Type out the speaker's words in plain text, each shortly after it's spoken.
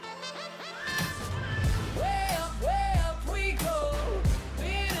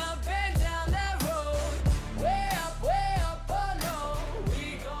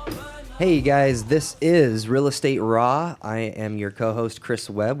Hey guys, this is Real Estate Raw. I am your co-host Chris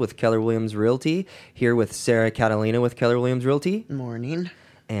Webb with Keller Williams Realty, here with Sarah Catalina with Keller Williams Realty. Morning.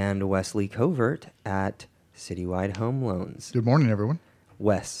 And Wesley Covert at Citywide Home Loans. Good morning, everyone.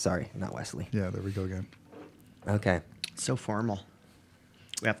 Sorry, not Wesley. Yeah, there we go again. Okay. So formal.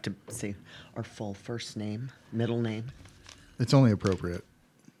 We have to say our full first name, middle name. It's only appropriate.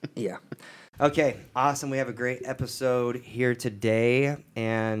 Yeah. Okay, awesome. We have a great episode here today,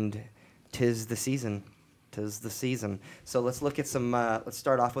 and tis the season. So let's look at some. Let's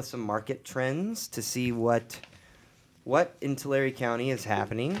start off with some market trends to see what in Tulare County is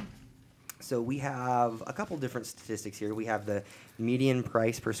happening. So we have a couple different statistics here. We have the median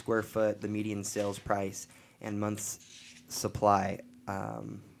price per square foot, the median sales price, and months supply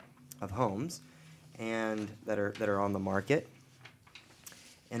of homes, and that are on the market.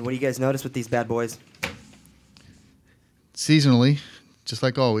 And what do you guys notice with these bad boys? Seasonally, just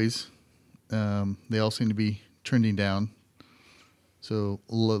like always, they all seem to be trending down. So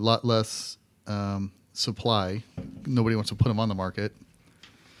a lot less supply. Nobody wants to put them on the market.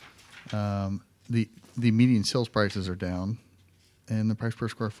 The median sales prices are down, and the price per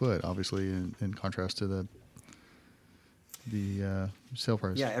square foot, obviously, in contrast to the sale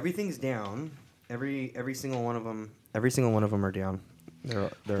price. Yeah, everything's down. Every single one of them. Every single one of them are down.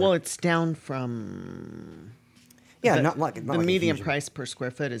 They're Well, it's down from. yeah, not like the median price per square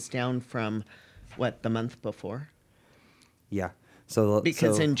foot is down from what the month before. Yeah. So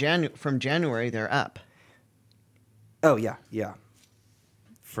Because from January they're up. Oh yeah.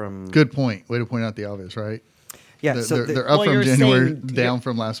 From Good point. Way to point out the obvious, right? yeah. They're up from you're January, saying- down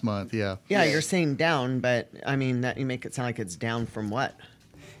from last month. Yeah. Yeah, you're saying down, but I mean that you make it sound like it's down from what?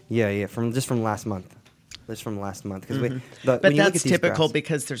 yeah from last month. Just from last month because Mm-hmm. But But that's typical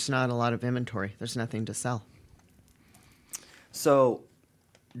because there's not a lot of inventory. There's nothing to sell. So,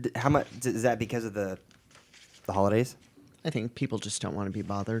 how much is that because of the holidays? I think people just don't want to be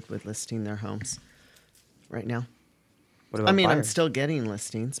bothered with listing their homes right now. What about I mean, I'm buyers? still getting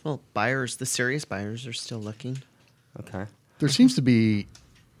listings. Well, buyers, the serious buyers are still looking. Okay. There seems to be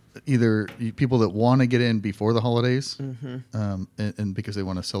either people that want to get in before the holidays, and because they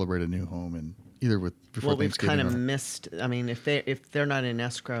want to celebrate a new home, and either before Well, we've Thanksgiving. kind of missed. I mean, if they're not in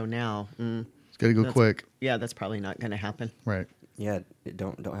escrow now, It's got to go quick, yeah, that's probably not going to happen. right? Yeah.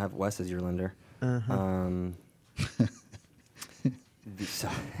 Don't have Wes as your lender. So,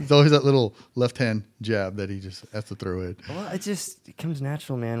 There's always that little left-hand jab that he just has to throw in. well, it comes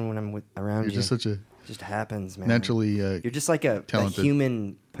natural, man. When I'm around You're you, just such a it just happens, man. naturally. You're just like a talented.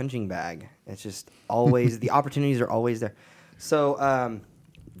 human punching bag. It's just always the opportunities are always there. So,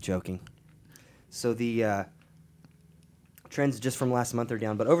 joking. So the trends just from last month are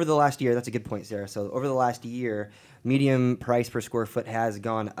down, but over the last year, that's a good point, Sarah. So over the last year, median price per square foot has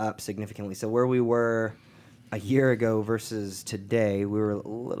gone up significantly. So where we were a year ago versus today, we were a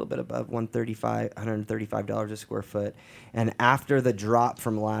little bit above $135 a square foot. And after the drop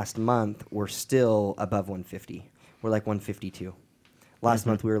from last month, we're still above 150. We're like 152. Last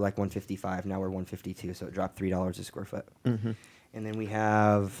month we were like 155. Now we're 152. So it dropped $3 a square foot. And then we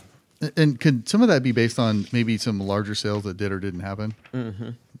have And could some of that be based on maybe some larger sales that did or didn't happen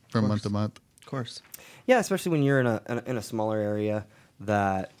from month to month? Of course. yeah, especially when you're in a smaller area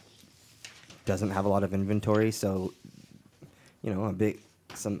that doesn't have a lot of inventory. So a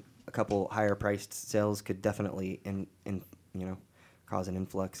couple higher priced sales could definitely cause an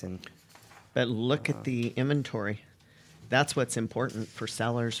influx in. But look at the inventory. That's what's important for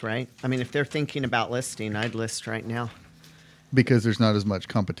sellers, right? I mean, if they're thinking about listing, I'd list right now. Because there's not as much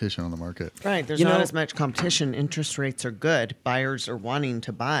competition on the market. Right. There's not as much competition. Interest rates are good. Buyers are wanting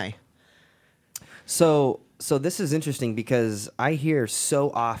to buy. So this is interesting because I hear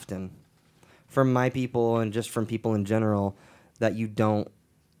so often from my people and just from people in general that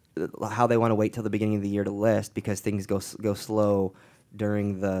how they want to wait till the beginning of the year to list because things go slow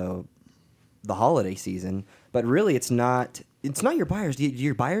during the holiday season. But really, it's not your buyers. Do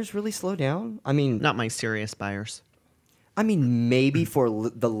your buyers really slow down? I mean, Not my serious buyers. I mean, maybe for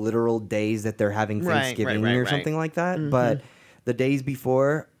the literal days that they're having Thanksgiving or something like that. But the days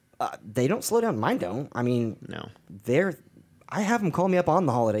before, they don't slow down. Mine don't. I mean, No. I have them call me up on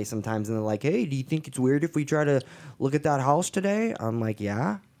the holiday sometimes, and they're like, "Hey, do you think it's weird if we try to look at that house today?" I'm like,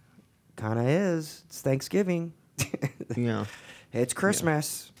 "Yeah, kind of is. It's Thanksgiving. Yeah. It's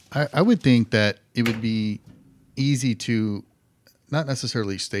Christmas." I would think that it would be easy to not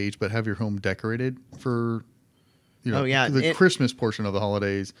necessarily stage, but have your home decorated for the Christmas portion of the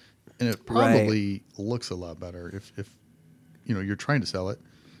holidays, and it probably looks a lot better if you're trying to sell it.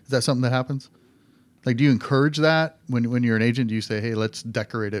 Is that something that happens? Like, do you encourage that when you're an agent? Do you say, hey, let's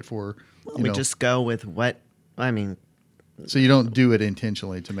decorate it for, We just go with what, I mean, so you don't do it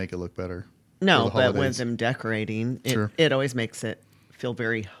intentionally to make it look better? no, for the but with holidays? them decorating, Sure. it always makes it feel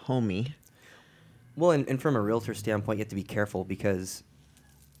very homey. Well, and from a realtor standpoint, you have to be careful because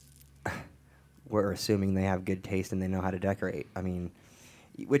we're assuming they have good taste and they know how to decorate. I mean,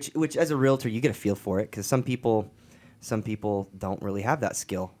 which as a realtor, you get a feel for it because some people don't really have that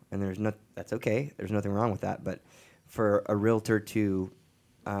skill, and that's okay. There's nothing wrong with that. But for a realtor to,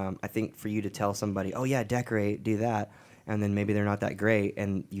 I think for you to tell somebody, oh yeah, decorate, do that, and then maybe they're not that great,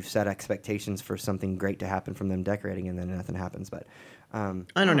 and you've set expectations for something great to happen from them decorating, and then nothing happens. But I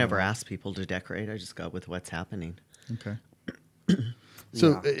don't ever ask people to decorate. I just go with what's happening. Okay.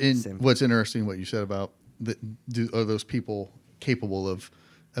 So, Yeah, same. what's interesting, what you said about are those people capable of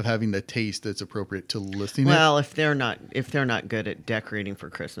having the taste that's appropriate to listing Well, if they're not good at decorating for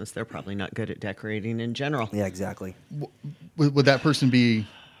Christmas, they're probably not good at decorating in general. Yeah, exactly. it? Would that person be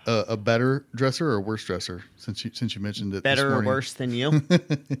a better dresser or a worse dresser? Since you mentioned it, Better this or morning. worse than you?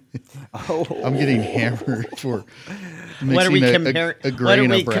 Oh, I'm getting hammered for What are we mixing comparing? a gray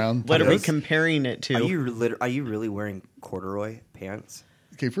and a brown. What are we Those- comparing it to? Are you really wearing corduroy pants?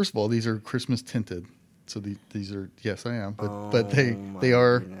 Okay, first of all, these are Christmas tinted, so these are, yes, I am, but Oh, they my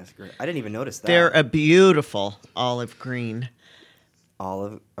are. goodness, great. I didn't even notice that. They're a beautiful olive green.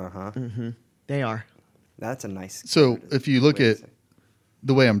 olive. They are. That's a nice. So if you look way to at say.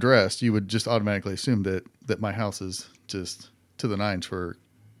 the way I'm dressed, you would just automatically assume that my house is just to the nines for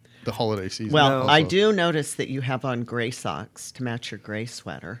the holiday season. Well, also. I do notice that you have on gray socks to match your gray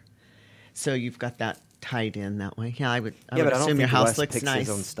sweater, so you've got that tied in that way. Yeah, I would But I don't assume your think house Wes looks picks nice. his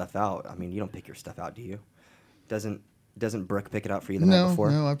own stuff out. I mean, you don't pick your stuff out, do you? Doesn't Brooke pick it out for you the night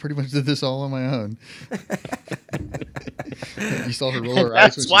before? No, I pretty much did this all on my own. You saw her roll her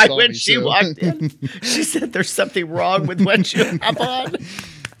eyes That's when why she saw when me, she so- walked in, she said, "There's something wrong with what you have on."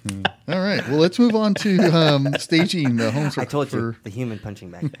 All right, well, let's move on to staging the homes. I told you for the human punching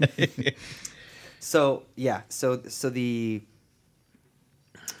bag. So yeah, so the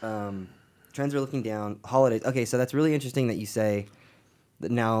trends are looking down. Holidays. Okay, so that's really interesting that you say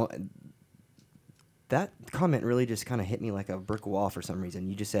that now. That comment really just kind of hit me like a brick wall for some reason.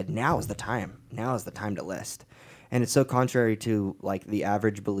 You just said now is the time. Now is the time to list, and it's so contrary to like the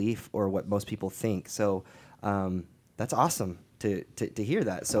average belief or what most people think. So that's awesome to hear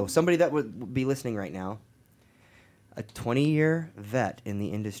that. So somebody that would be listening right now, a 20-year vet in the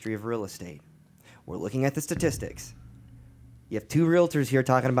industry of real estate. We're looking at the statistics. You have two realtors here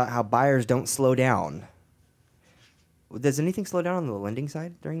talking about how buyers don't slow down. Does anything slow down on the lending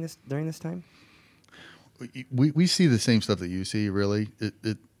side during this time? we see the same stuff that you see. Really,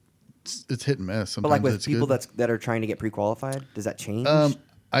 it's hit and miss. Sometimes But like with it's people good. that are trying to get pre-qualified, does that change?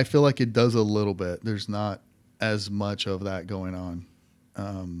 I feel like it does a little bit. There's not as much of that going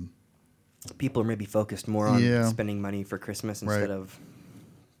on. People are maybe focused more on Yeah. spending money for Christmas Right. instead of,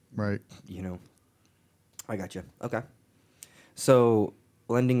 Right. I got you. Okay. So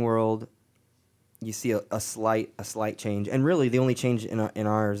lending world, you see a slight change, and really the only change in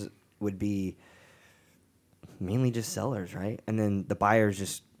ours would be mainly just sellers, right? And then the buyers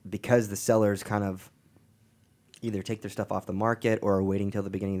just because the sellers kind of either take their stuff off the market or are waiting till the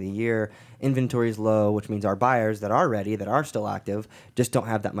beginning of the year. Inventory is low, which means our buyers that are ready, that are still active, just don't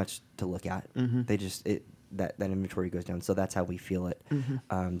have that much to look at. They just that inventory goes down. So that's how we feel it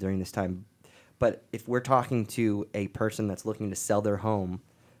during this time. But if we're talking to a person that's looking to sell their home,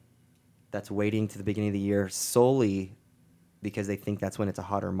 that's waiting to the beginning of the year solely because they think that's when it's a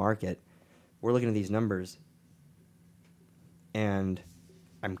hotter market, we're looking at these numbers, and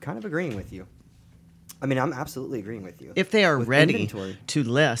I'm kind of agreeing with you. I mean, I'm absolutely agreeing with you. If they are With ready inventory. to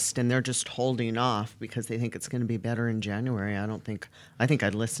list and they're just holding off because they think it's going to be better in January, I think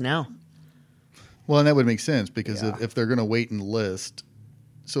I'd list now. Well, and that would make sense because Yeah. if they're going to wait and list,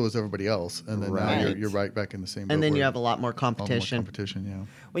 so is everybody else, and then now Right. you're right back in the same. boat And then you where have a lot more all the more competition. competition, yeah.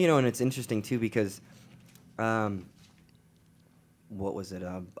 Well, and it's interesting too because, what was it?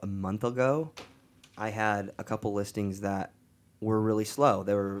 A month ago, I had a couple listings that were really slow.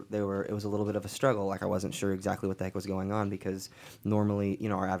 They were. It was a little bit of a struggle. Like I wasn't sure exactly what the heck was going on because normally,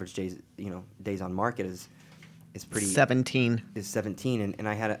 our average days on market is pretty 17. is 17, and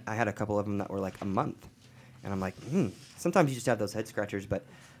I had a couple of them that were like a month, and I'm like, sometimes you just have those head scratchers, but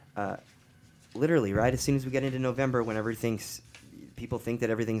literally, right as soon as we get into November, when people think that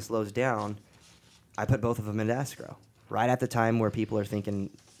everything slows down, I put both of them into escrow right at the time where people are thinking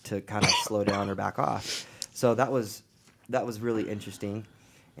to kind of slow down or back off. So that was really interesting,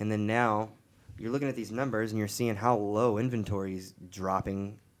 and then now you're looking at these numbers and you're seeing how low inventory is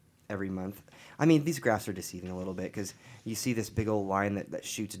dropping every month. I mean, these graphs are deceiving a little bit because you see this big old line that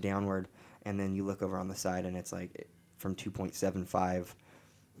shoots downward, and then you look over on the side, and it's like from 2.75,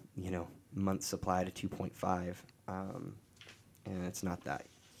 month supply to 2.5, and it's not that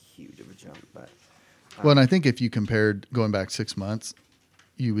huge of a jump. But Well, and I think if you compared going back 6 months,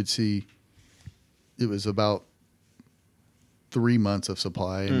 you would see it was about 3 months of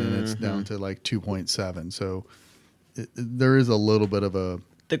supply, and then it's down to like 2.7. So there is a little bit of a.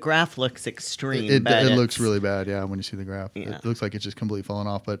 The graph looks extreme. It but looks it's- really bad, yeah, when you see the graph. Yeah. It looks like it's just completely falling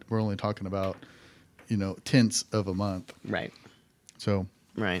off, but we're only talking about, tenths of a month. Right. So,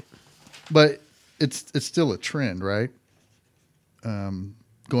 Right. but it's still a trend, right?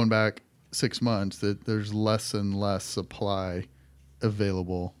 Going back 6 months, that there's less and less supply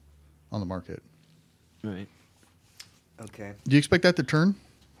available on the market. Right. okay. Do you expect that to turn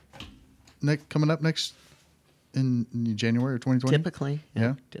coming up next in January of 2020? Typically.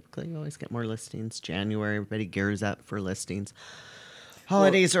 Yeah. Typically, you always get more listings. January, everybody gears up for listings.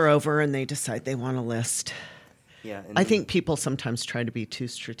 Holidays are over and they decide they want to list. Yeah. And I then- think people sometimes try to be too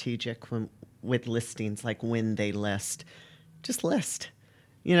strategic with listings, like when they list. Just list.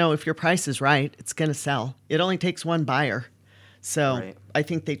 If your price is right, it's going to sell. It only takes one buyer. So Right. I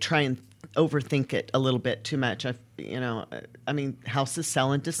think they try and overthink it a little bit too much. Houses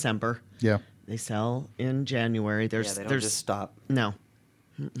sell in December. Yeah. They sell in January. they don't just stop. No.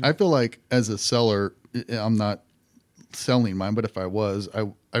 I feel like as a seller, I'm not selling mine, but if I was, I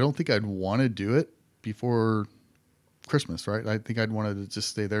don't think I'd want to do it before Christmas, right? I think I'd want to just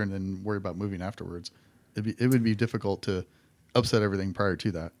stay there and then worry about moving afterwards. It would be difficult to upset everything prior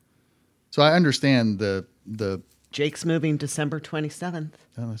to that. So I understand the Jake's moving December 27th,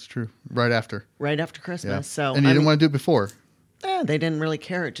 oh, that's true. Right after. right after Christmas. Yeah. So and you didn't want to do it before. they didn't really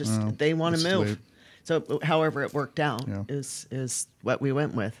care. It just Oh, they want to that's the way- move. So however it worked out Yeah. is what we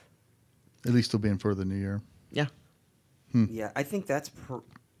went with. At least it'll be in for the new year. Yeah. Yeah, I think that's.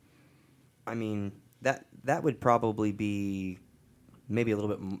 That would probably be maybe a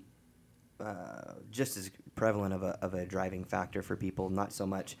little bit just as prevalent of a driving factor for people.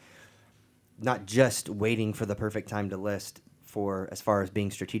 Not just waiting for the perfect time to list for as far as being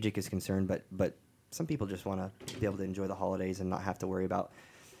strategic is concerned, but some people just want to be able to enjoy the holidays and not have to worry about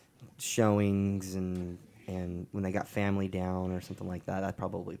showings and when they got family down or something like that. That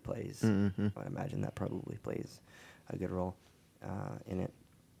probably plays. I imagine that probably plays a good role in it.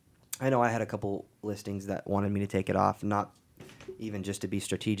 I know I had a couple listings that wanted me to take it off, not even just to be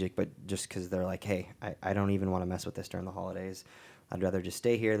strategic, but just because they're like, hey, I don't even want to mess with this during the holidays. I'd rather just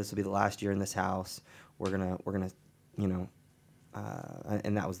stay here. This will be the last year in this house. We're gonna,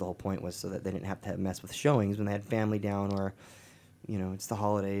 and that was the whole point, was so that they didn't have to mess with showings when they had family down, or, it's the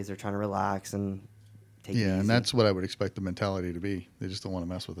holidays. They're trying to relax and take it Yeah, easy. and that's what I would expect the mentality to be. They just don't want to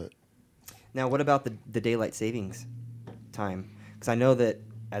mess with it. Now, what about the daylight savings time? Because I know that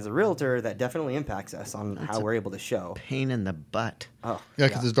as a realtor, that definitely impacts us on That's how a we're able to show. Pain in the butt. Oh, Yeah,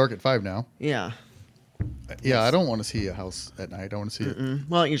 because it's dark at 5 now. Yeah. Yeah, I don't want to see a house at night. I want to see it.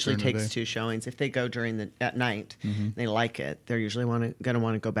 Well, it usually During the takes day. 2 showings. If they go at night, Mm-hmm. they like it. They're usually going to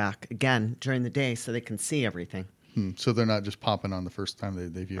want to go back again during the day so they can see everything. So they're not just popping on the first time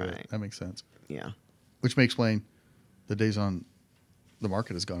they view Right. it. That makes sense. Yeah. Which may explain the days on the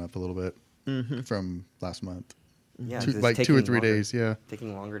market has gone up a little bit Mm-hmm. from last month. yeah, 'cause it's Like 2 or taking 3 longer- days, yeah.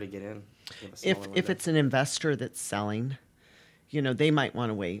 taking longer to get in. You have a If smaller if window. it's an investor that's selling, they might want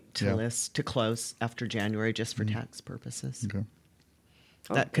to wait to Yeah. list to close after January just for tax purposes. Okay.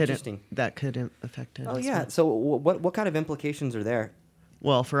 Oh, That could interesting. affect it. Oh as yeah. well. So what kind of implications are there?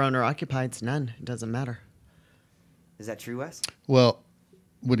 Well, for owner occupieds, none. It doesn't matter. Is that true, Wes? Well,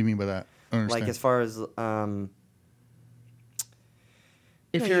 what do you mean by that? I don't Like understand. as far as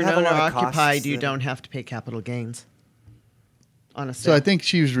If Yeah, you're you an have a owner lot of occupied, costs you that- don't have to pay capital gains. Honestly. So I think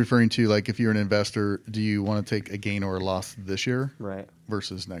she was referring to, like, if you're an investor, do you want to take a gain or a loss this year right.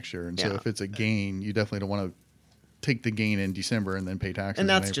 versus next year? And so Yeah. if it's a gain, you definitely don't want to take the gain in December and then pay taxes and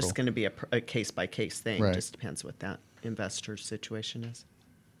that's in just April. going to be a case by case thing. Right. Just depends what that investor's situation is.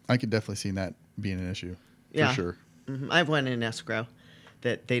 I could definitely see that being an issue Yeah. for sure. I have one in escrow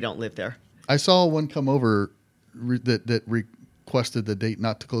that they don't live there. I saw one come over that requested the date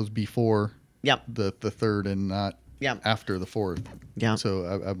not to close before Yep. the 3rd and not Yep. after the 4th. Yeah. So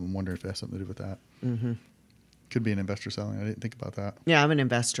I'm wondering if it has something to do with that. Mm-hmm. Could be an investor selling. I didn't think about that. Yeah, I'm an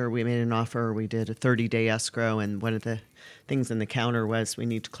investor. We made an offer. We did a 30-day escrow, and one of the things in the counter was we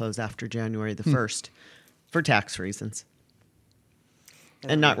need to close after January the 1st for tax reasons.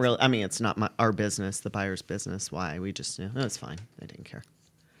 Yeah, And that not makes really. I mean, it's not our business, the buyer's business. Why? We just knew. No, it's fine. I didn't care.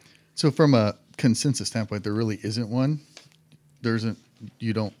 So from a consensus standpoint, there really isn't one. There isn't.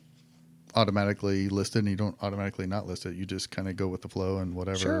 You don't automatically list it, and you don't automatically not list it. You just kind of go with the flow and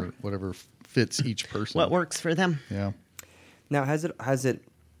whatever Sure. whatever fits each person. What works for them? Yeah. Now, has it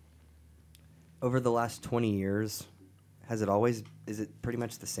over the last 20 years? Is it pretty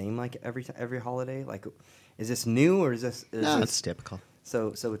much the same like every holiday? Like, is this new or is this? No, it's typical.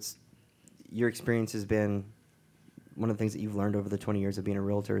 So it's your experience has been one of the things that you've learned over the 20 years of being a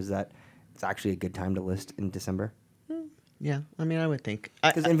realtor is that it's actually a good time to list in December Yeah, I mean, I would think.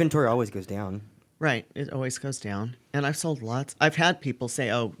 because inventory always goes down. Right. It always goes down. And I've sold lots. I've had people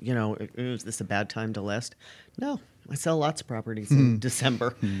say, oh, is this a bad time to list? No, I sell lots of properties in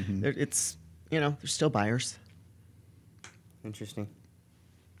December. It's, there's still buyers. Interesting.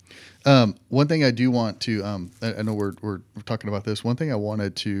 One thing I do want to, I know we're talking about this. One thing I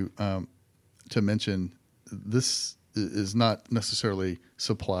wanted to mention, this is not necessarily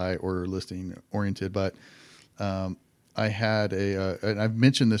supply or listing oriented, but I had and I've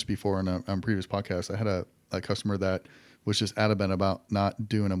mentioned this before on a previous podcast. I had a customer that was just adamant about not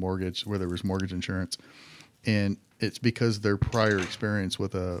doing a mortgage where there was mortgage insurance, and it's because their prior experience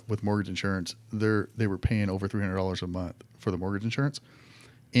with mortgage insurance, they were paying over $300 a month for the mortgage insurance,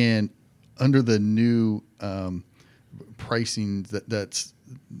 and under the new pricing that's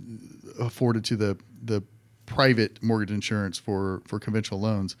afforded to the private mortgage insurance for conventional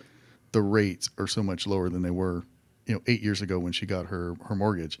loans, the rates are so much lower than they were 8 years ago when she got her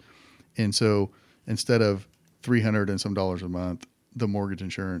mortgage. And so instead of $300 and some dollars a month, the mortgage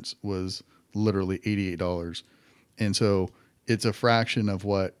insurance was literally $88. And so it's a fraction of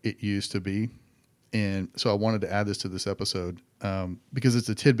what it used to be. And so I wanted to add this to this episode because it's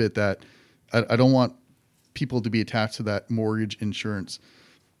a tidbit that I don't want people to be attached to that mortgage insurance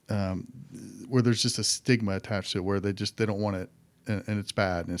where there's just a stigma attached to it where they don't want it and it's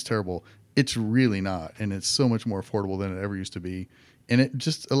bad and it's terrible. It's really not. And it's so much more affordable than it ever used to be. And it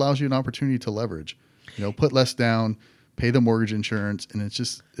just allows you an opportunity to leverage, put less down, pay the mortgage insurance. And it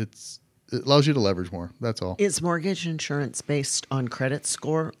allows you to leverage more. That's all. Is mortgage insurance based on credit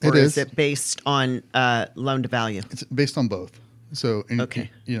score It or is. is it based on loan to value? It's based on both. So, Okay.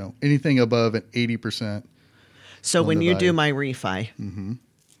 Anything above an 80%. So when to you value. do my refi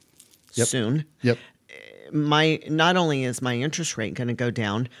Yep. soon, Yep. not only is my interest rate going to go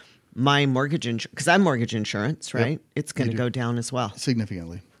down, my mortgage insurance, because I'm mortgage insurance, right? It's going to go down as well.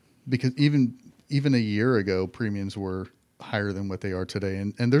 Significantly, because even a year ago, premiums were higher than what they are today,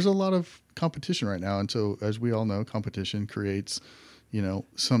 and there's a lot of competition right now. And so, as we all know, competition creates,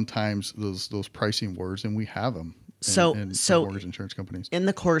 sometimes those pricing wars, and we have them. In mortgage insurance companies. In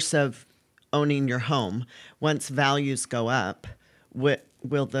the course of owning your home, once values go up,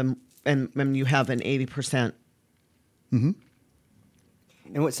 will them and you have an 80% And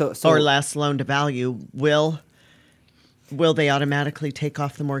what, so or less loan to value, will they automatically take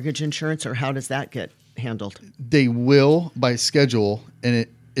off the mortgage insurance, or how does that get handled? They will by schedule, and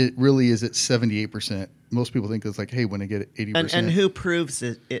it really is at 78%. Most people think it's like, hey, when I get 80%. And who proves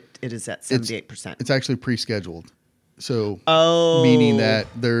it is at 78%? It's actually pre-scheduled. So, Oh. meaning that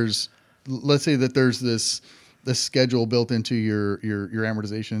let's say that there's this schedule built into your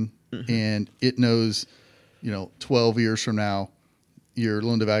amortization, and it knows, 12 years from now, your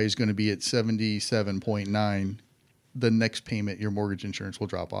loan to value is going to be at 77.9. The next payment, your mortgage insurance will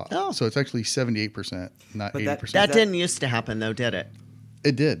drop off. Oh. So it's actually 78%, not But 80%. That didn't used to happen, though, did it?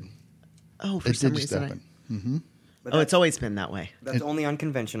 It did. Oh, for It some did just reason. happen. but It's always been that way. that's only on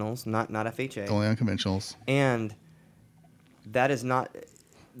conventionals, not FHA. Only on conventionals. And that is not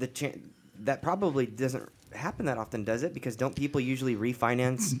that probably doesn't happen that often, does it? Because don't people usually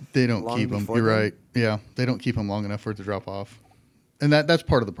refinance? They don't long keep them. before You're then? right. Yeah, they don't keep them long enough for it to drop off, and that's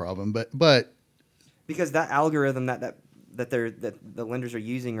part of the problem. But Because that algorithm that the lenders are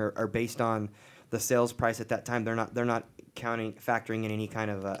using are based on the sales price at that time. They're not factoring in any kind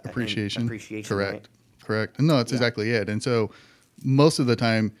of appreciation. Appreciation, Correct. right? Correct. And no, that's exactly it. And so most of the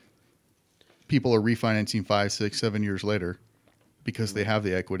time, people are refinancing 5, 6, 7 years later because they have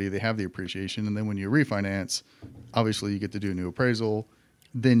the equity, they have the appreciation, and then when you refinance, obviously you get to do a new appraisal.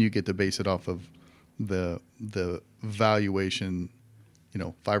 Then you get to base it off of the valuation,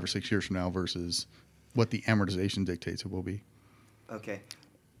 5 or 6 years from now versus what the amortization dictates it will be. Okay.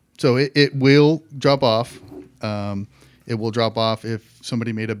 So it will drop off. It will drop off if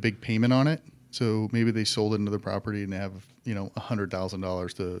somebody made a big payment on it. So maybe they sold another property and they have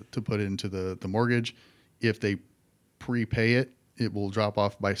 $100,000 to put into the mortgage. If they prepay it, it will drop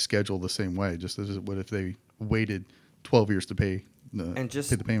off by schedule the same way, just as it would if they waited 12 years to pay And pay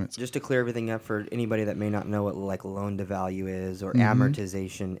the payments. just to clear everything up for anybody that may not know what like loan to value is or Mm-hmm.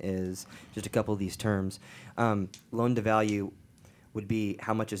 amortization is, just a couple of these terms. Loan to value, would be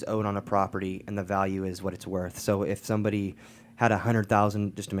how much is owed on a property, and the value is what it's worth. So if somebody had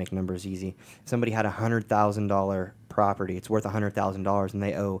 100,000, just to make numbers easy, if somebody had $100,000 property, it's worth $100,000, and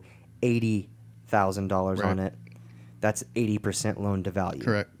they owe $80,000 Right. on it. That's 80% loan to value.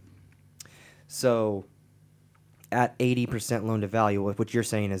 Correct. So at 80% loan to value, what you're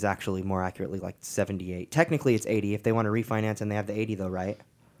saying is actually more accurately like 78. Technically, it's 80 if they want to refinance and they have the 80 though, right?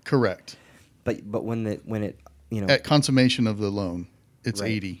 Correct. But when it At consummation of the loan, it's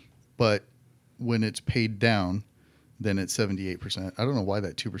Right. 80, but when it's paid down, then it's 78%. I don't know why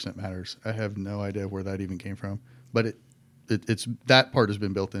that 2% matters. I have no idea where that even came from, but it's that part has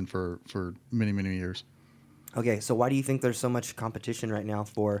been built in for many, many years. Okay, so why do you think there's so much competition right now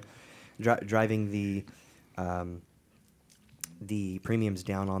for driving the premiums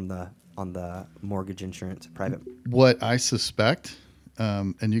down on the mortgage insurance private? What I suspect,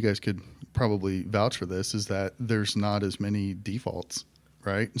 and you guys could probably vouch for this, is that there's not as many defaults,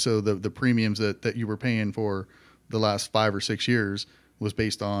 right? So the premiums that you were paying for the last 5 or 6 years was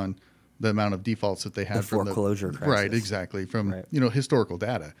based on the amount of defaults that they had The from foreclosure crisis. Right, exactly, from Right. historical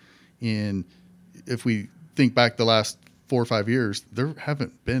data. And if we think back the last 4 or 5 years, there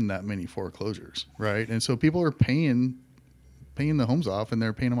haven't been that many foreclosures, right? And so people are paying the homes off, and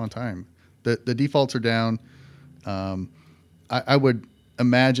they're paying them on time. The defaults are down. I would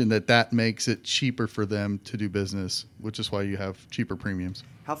imagine that makes it cheaper for them to do business, which is why you have cheaper premiums.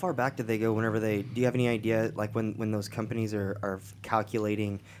 How far back did they go whenever do you have any idea, like when those companies are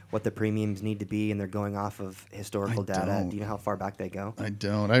calculating what the premiums need to be and they're going off of historical I data? don't. Do you know how far back they go? I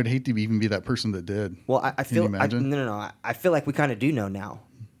don't. I'd hate to even be that person that did. Well, I Can feel you imagine? no. I feel like we kind of do know now,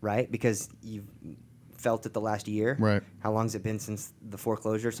 right? Because you've felt it the last year. Right. How long's it been since the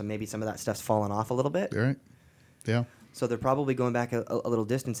foreclosure? So maybe some of that stuff's fallen off a little bit. Right? Yeah. So they're probably going back a little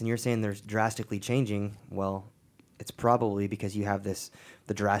distance, and you're saying they're drastically changing. Well, it's probably because you have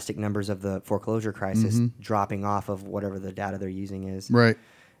the drastic numbers of the foreclosure crisis dropping off of whatever the data they're using is. Right.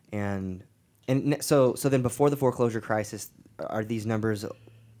 And so then before the foreclosure crisis, are these numbers,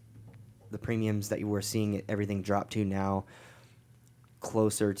 the premiums that you were seeing everything drop to now,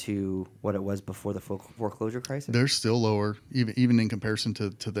 closer to what it was before the foreclosure crisis? They're still lower, even in comparison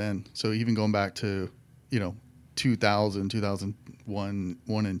to then. So even going back to 2000, 2001,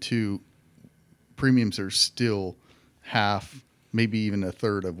 1 and 2, premiums are still half, maybe even a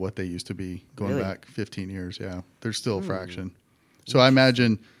third of what they used to be going Really? back 15 years. Yeah, they're still a fraction. So I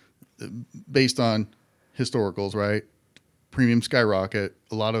imagine, based on historicals, right, premiums skyrocket.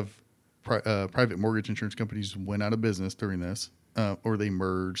 A lot of private mortgage insurance companies went out of business during this, or they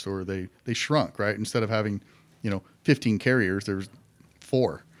merged, or they shrunk, right? Instead of having 15 carriers, there's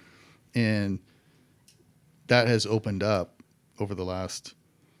 4, and that has opened up over the last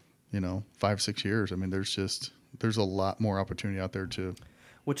 5-6 years. I mean, there's a lot more opportunity out there to.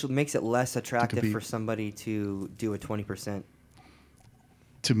 Which makes it less attractive compete. for somebody to do a 20%.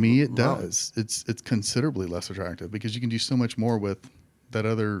 To me, it Wow. does. It's considerably less attractive because you can do so much more with that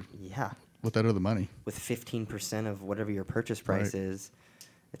other Yeah. money. With 15% of whatever your purchase price Right. is,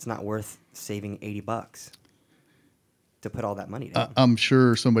 it's not worth saving $80 to put all that money down. I'm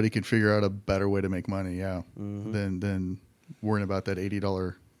sure somebody could figure out a better way to make money, Mm-hmm. than worrying about that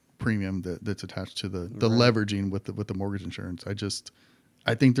 $80 premium that's attached to the Right. leveraging with the mortgage insurance.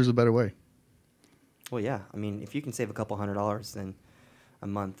 I think there's a better way. Well, yeah. I mean, if you can save a couple $100 then a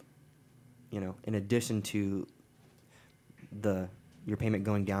month, in addition to your payment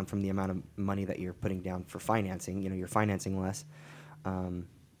going down from the amount of money that you're putting down for financing, you're financing less.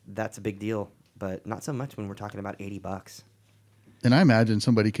 That's a big deal, but not so much when we're talking about $80. And I imagine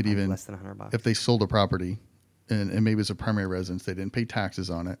somebody could even, less than $100. if they sold a property and maybe it's a primary residence, they didn't pay taxes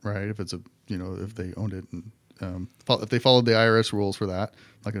on it, right? If it's if they owned it and if they followed the IRS rules for that,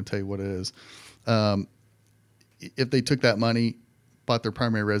 I'm not going to tell you what it is. If they took that money, bought their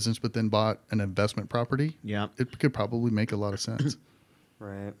primary residence, but then bought an investment property, Yeah. it could probably make a lot of sense.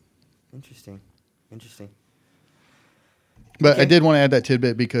 Right. Interesting. But I Okay. did want to add that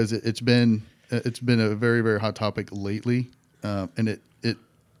tidbit because it's been a very, very hot topic lately, and it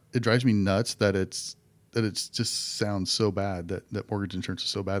drives me nuts that it's just sounds so bad that mortgage insurance is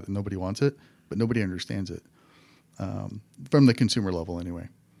so bad that nobody wants it, but nobody understands it from the consumer level anyway.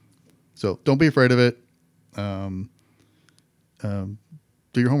 So don't be afraid of it.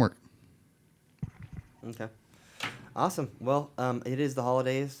 Do your homework. Okay. Awesome. Well, it is the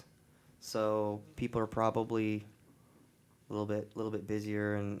holidays, so people are probably a little bit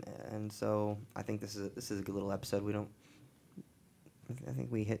busier, and so I think this is a good little episode. I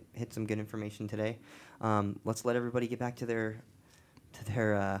think we hit some good information today. Let's let everybody get back to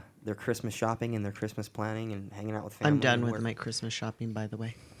to their Christmas shopping and their Christmas planning and hanging out with family. I'm done and with work. my Christmas shopping, by the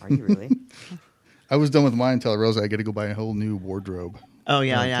way. Are you really? I was done with mine until I realized I got to go buy a whole new wardrobe. Oh,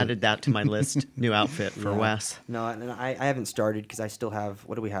 yeah, I Okay. added that to my list. New outfit for Yeah. Wes. No, and I haven't started because I still have.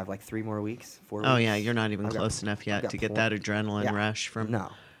 What do we have? Like 3 more weeks? 4 Oh, weeks? yeah, you're not even I've got- close enough I've yet got to get pl- that adrenaline Yeah. rush from. No,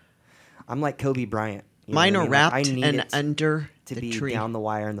 I'm like Kobe Bryant. You know Mine what I are mean? Like, wrapped I need and it under to the be tree. down the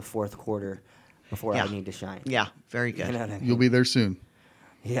wire in the fourth quarter before Yeah. I need to shine. Yeah, very good. You know what I mean? You'll be there soon.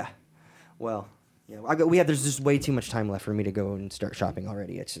 Yeah. Well, yeah. There's just way too much time left for me to go and start shopping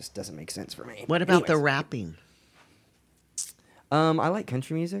already. It just doesn't make sense for me. What about the Anyways. wrapping? I like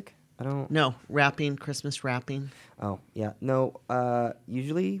country music. I don't. No, wrapping, Christmas wrapping. Oh yeah. No.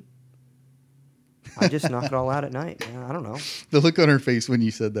 Usually, I just knock it all out at night. Yeah, I don't know. The look on her face when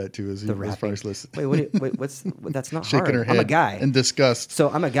you said that to us The was wrapping. priceless. Wait. That's not Shaking hard. her head I'm a guy. in disgust. So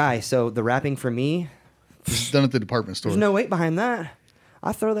I'm a guy. So the wrapping for me, This is done at the department store. there's no weight behind that.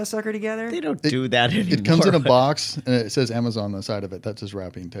 I throw that sucker together. They don't do that anymore. It comes in a box and it says Amazon on the side of it. That's his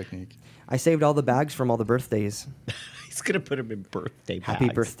wrapping technique. I saved all the bags from all the birthdays. He's going to put them in birthday bags. Happy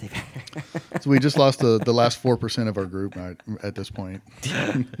birthday. So we just lost the last 4% of our group at this point.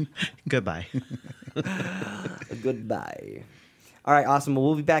 Goodbye. Goodbye. All right, awesome. Well,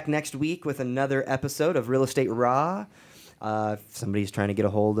 we'll be back next week with another episode of Real Estate Raw. If somebody's trying to get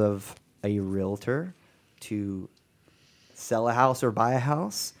a hold of a realtor to sell a house or buy a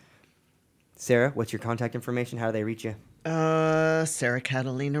house, Sarah, what's your contact information? How do they reach you? Sarah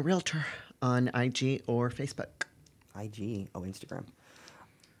Catalina Realtor on IG or Facebook. IG. Oh, Instagram.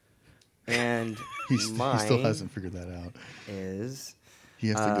 And He mine still hasn't figured that out. is He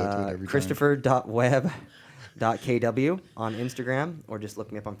has to go to it every time. Christopher.webb.kw on Instagram, or just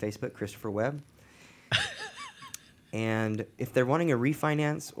look me up on Facebook, Christopher Webb. And if they're wanting a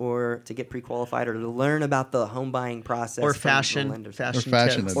refinance or to get pre-qualified or to learn about the home buying process Or from the fashion. lenders- Or Fashion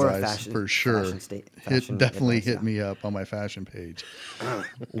fashion tips. Or a advice fashion- for sure. fashion Definitely advice, hit yeah. me up on my fashion page.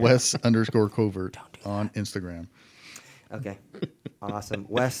 Wes_Covert on Instagram. Okay, awesome.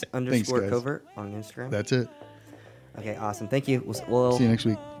 Wes _ guys. Covert on Instagram. That's it. Okay, awesome. Thank you. We'll See you next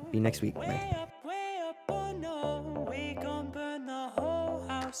week. be next week. Bye.